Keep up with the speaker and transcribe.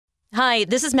Hi,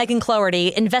 this is Megan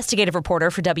Cloherty, investigative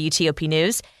reporter for WTOP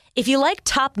News. If you like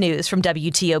top news from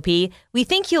WTOP, we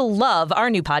think you'll love our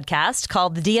new podcast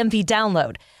called The DMV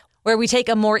Download, where we take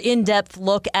a more in-depth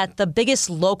look at the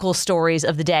biggest local stories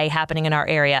of the day happening in our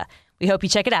area. We hope you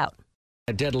check it out.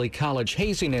 A deadly college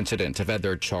hazing incident have had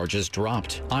their charges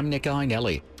dropped. I'm Nick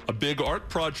Einelli. A big art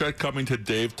project coming to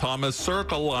Dave Thomas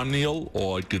Circle. I'm Neil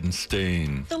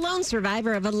Augenstein. The lone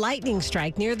survivor of a lightning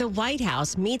strike near the White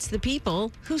House meets the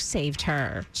people who saved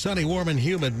her. Sunny, warm, and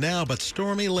humid now, but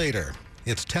stormy later.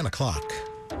 It's 10 o'clock.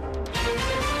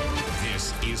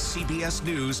 This is CBS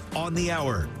News on the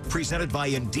Hour, presented by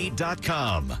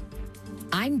Indeed.com.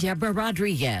 I'm Deborah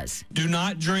Rodriguez. Do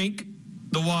not drink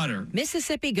the water.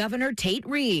 Mississippi Governor Tate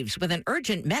Reeves with an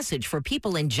urgent message for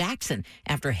people in Jackson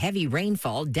after heavy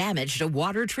rainfall damaged a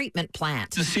water treatment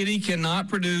plant. The city cannot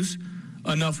produce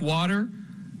enough water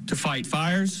to fight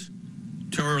fires,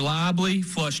 to reliably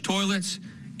flush toilets,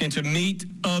 and to meet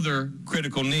other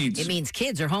critical needs. It means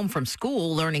kids are home from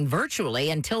school learning virtually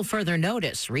until further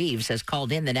notice. Reeves has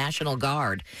called in the National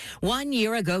Guard. 1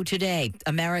 year ago today,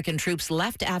 American troops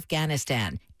left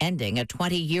Afghanistan, ending a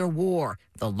 20-year war,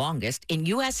 the longest in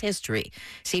U.S. history.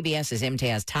 CBS's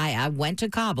Imtiaz Taya went to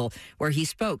Kabul, where he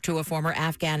spoke to a former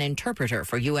Afghan interpreter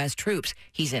for U.S. troops.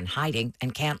 He's in hiding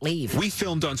and can't leave. We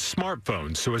filmed on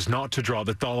smartphones so as not to draw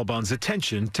the Taliban's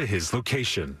attention to his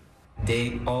location.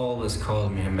 They always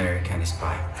called me American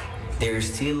spy. They're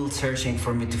still searching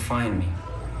for me to find me.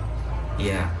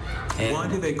 Yeah. And why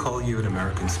do they call you an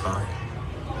American spy?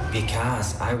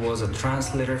 Because I was a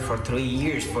translator for 3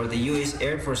 years for the U.S.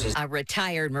 Air Force. A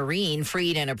retired Marine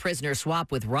freed in a prisoner swap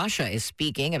with Russia is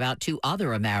speaking about two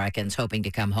other Americans hoping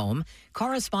to come home.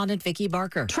 Correspondent Vicki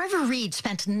Barker. Trevor Reed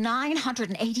spent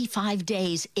 985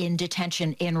 days in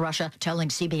detention in Russia, telling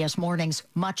CBS Mornings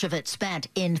much of it spent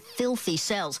in filthy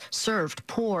cells, served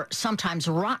poor, sometimes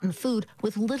rotten food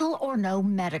with little or no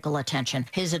medical attention.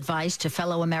 His advice to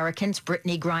fellow Americans,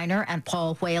 Brittany Griner and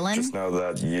Paul Whelan. Just know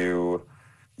that you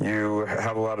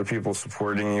have a lot of people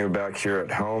supporting you back here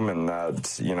at home, and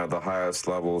that, you know, the highest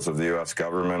levels of the U.S.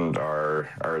 government are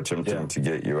attempting to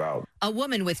get you out. A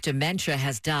woman with dementia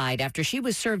has died after she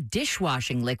was served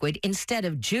dishwashing liquid instead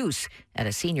of juice at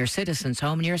a senior citizens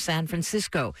home near San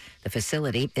Francisco. The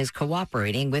facility is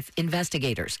cooperating with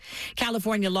investigators.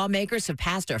 California lawmakers have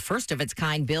passed a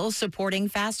first-of-its-kind bill supporting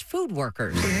fast food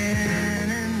workers.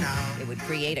 It would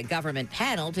create a government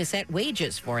panel to set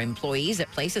wages for employees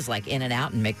at places like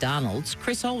In-N-Out and McDonald's.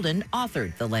 Chris Holden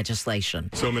authored the legislation.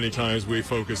 So many times we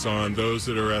focus on those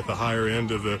that are at the higher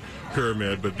end of the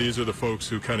pyramid, but these are the folks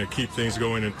who kind of keep things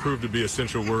going and prove to be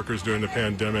essential workers during the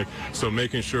pandemic. So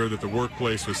making sure that the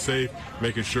workplace was safe,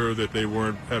 making sure that they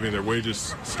weren't having their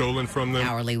wages stolen from them.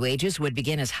 Hourly wages would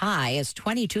begin as high as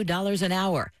 $22 an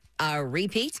hour. A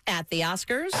repeat at the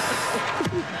Oscars?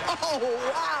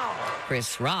 Oh, wow.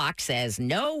 Chris Rock says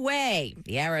no way.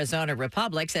 The Arizona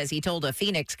Republic says he told a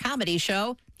Phoenix comedy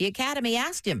show the Academy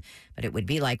asked him, but it would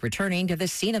be like returning to the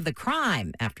scene of the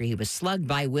crime after he was slugged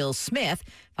by Will Smith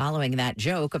following that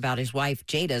joke about his wife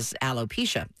Jada's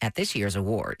alopecia at this year's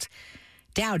awards.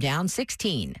 Dow down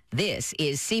 16. This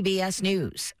is CBS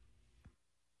News.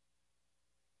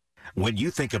 When you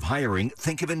think of hiring,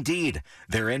 think of Indeed.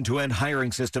 Their end-to-end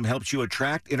hiring system helps you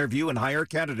attract, interview, and hire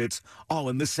candidates all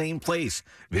in the same place.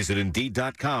 Visit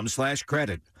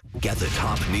Indeed.com/credit. Get the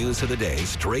top news of the day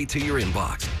straight to your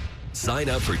inbox. Sign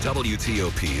up for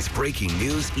WTOP's breaking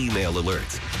news email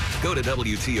alerts. Go to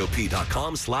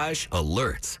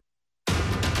WTOP.com/alerts.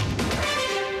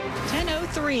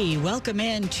 10:03. Welcome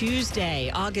in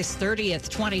Tuesday, August 30th,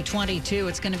 2022.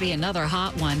 It's going to be another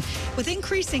hot one with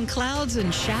increasing clouds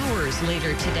and showers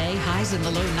later today. Highs in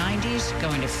the low 90s,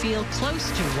 going to feel close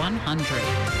to 100.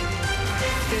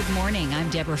 Good morning. I'm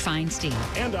Deborah Feinstein.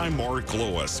 And I'm Mark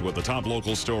Lewis with the top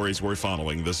local stories we're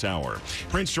following this hour.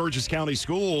 Prince George's County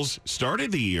Schools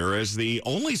started the year as the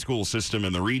only school system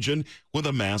in the region with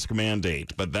a mask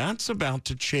mandate, but that's about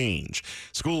to change.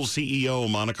 School CEO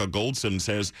Monica Goldson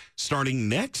says starting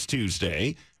next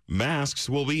Tuesday, masks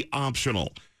will be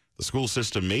optional. The school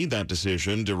system made that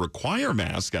decision to require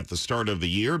masks at the start of the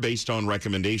year based on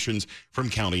recommendations from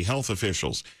county health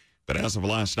officials. But as of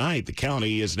last night, the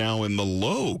county is now in the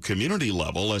low community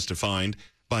level as defined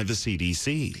by the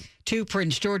CDC. Two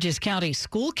Prince George's County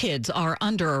school kids are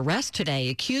under arrest today,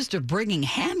 accused of bringing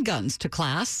handguns to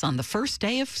class on the first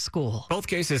day of school. Both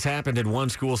cases happened in one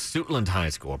school, Suitland High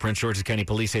School. Prince George's County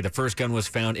police say the first gun was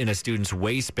found in a student's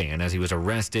waistband as he was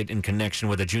arrested in connection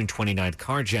with a June 29th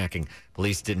carjacking.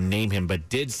 Police didn't name him, but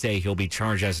did say he'll be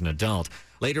charged as an adult.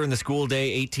 Later in the school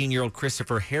day, 18-year-old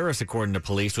Christopher Harris, according to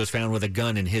police, was found with a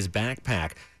gun in his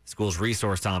backpack. School's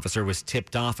resource officer was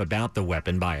tipped off about the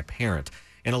weapon by a parent.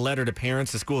 In a letter to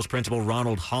parents, the school's principal,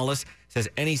 Ronald Hollis, says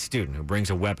any student who brings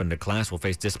a weapon to class will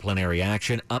face disciplinary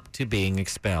action up to being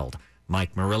expelled.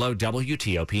 Mike Murillo,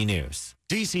 WTOP News.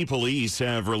 D.C. police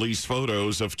have released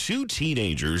photos of 2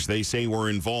 teenagers they say were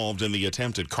involved in the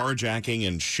attempted carjacking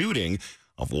and shooting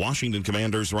of Washington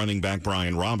Commanders running back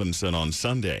Brian Robinson on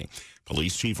Sunday.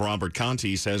 Police Chief Robert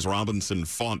Conti says Robinson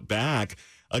fought back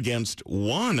against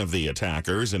one of the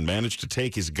attackers and managed to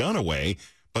take his gun away,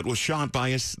 but was shot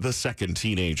by the second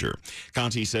teenager.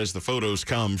 Conti says the photos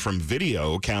come from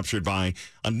video captured by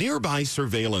a nearby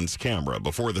surveillance camera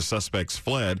before the suspects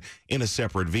fled in a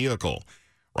separate vehicle.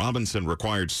 Robinson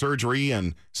required surgery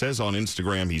and says on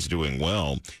Instagram he's doing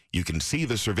well. You can see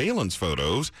the surveillance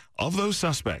photos of those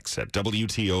suspects at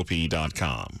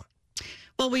WTOP.com.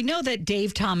 Well, we know that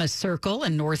Dave Thomas Circle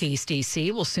in Northeast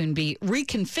D.C. will soon be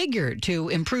reconfigured to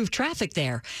improve traffic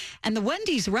there. And the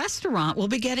Wendy's restaurant will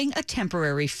be getting a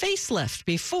temporary facelift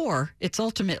before it's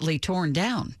ultimately torn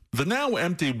down. The now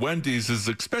empty Wendy's is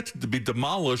expected to be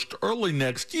demolished early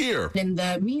next year. In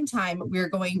the meantime, we're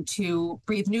going to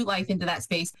breathe new life into that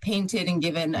space, painted and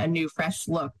given a new, fresh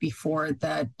look before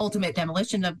the ultimate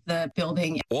demolition of the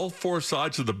building. All 4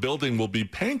 sides of the building will be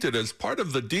painted as part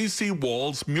of the D.C.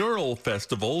 Walls Mural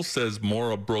Festival, says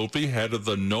Maura Brophy, head of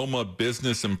the NOMA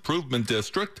Business Improvement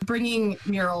District. Bringing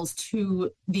murals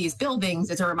to these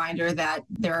buildings is a reminder that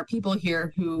there are people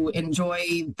here who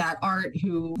enjoy that art,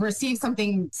 who receive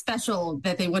something special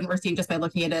that they wouldn't receive just by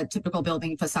looking at a typical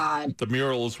building facade. The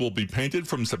murals will be painted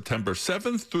from September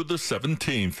 7th through the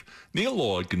 17th. Neil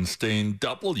Augenstein,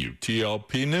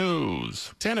 WTOP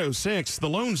News. 10:06, the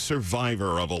lone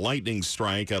survivor of a lightning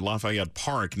strike at Lafayette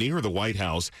Park near the White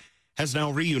House has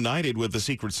now reunited with the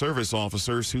Secret Service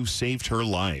officers who saved her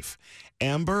life.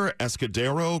 Amber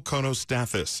Escudero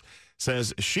Conostathis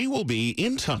says she will be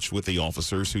in touch with the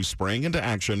officers who sprang into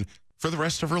action for the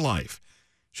rest of her life.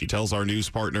 She tells our news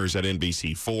partners at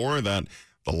NBC4 that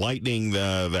the lightning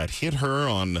that hit her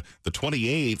on the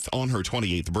 28th, on her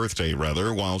 28th birthday,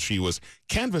 while she was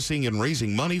canvassing and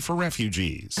raising money for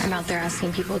refugees. I'm out there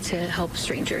asking people to help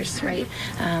strangers, right?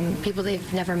 People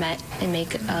they've never met, and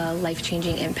make a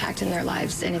life-changing impact in their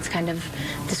lives. And it's kind of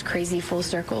this crazy full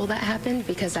circle that happened,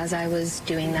 because as I was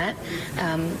doing that,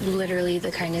 literally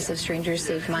the kindness of strangers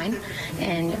saved mine,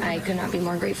 and I could not be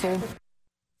more grateful.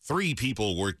 3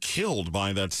 people were killed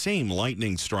by that same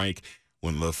lightning strike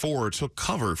when the 4 took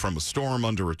cover from a storm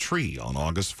under a tree on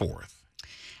August 4th.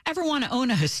 Ever want to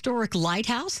own a historic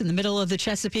lighthouse in the middle of the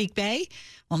Chesapeake Bay?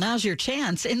 Well, now's your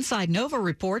chance. Inside Nova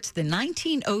reports the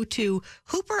 1902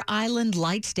 Hooper Island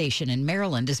Light Station in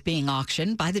Maryland is being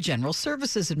auctioned by the General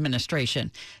Services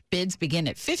Administration. Bids begin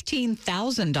at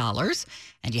 $15,000,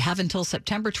 and you have until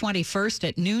September 21st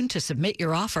at noon to submit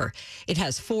your offer. It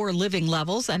has 4 living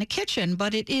levels and a kitchen,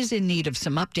 but it is in need of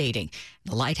some updating.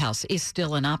 The lighthouse is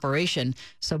still in operation,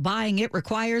 so buying it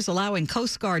requires allowing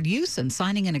Coast Guard use and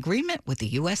signing an agreement with the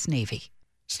U.S. Navy.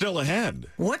 Still ahead.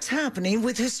 What's happening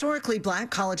with historically black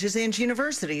colleges and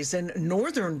universities in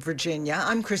Northern Virginia?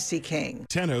 I'm Christy King.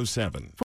 10:07.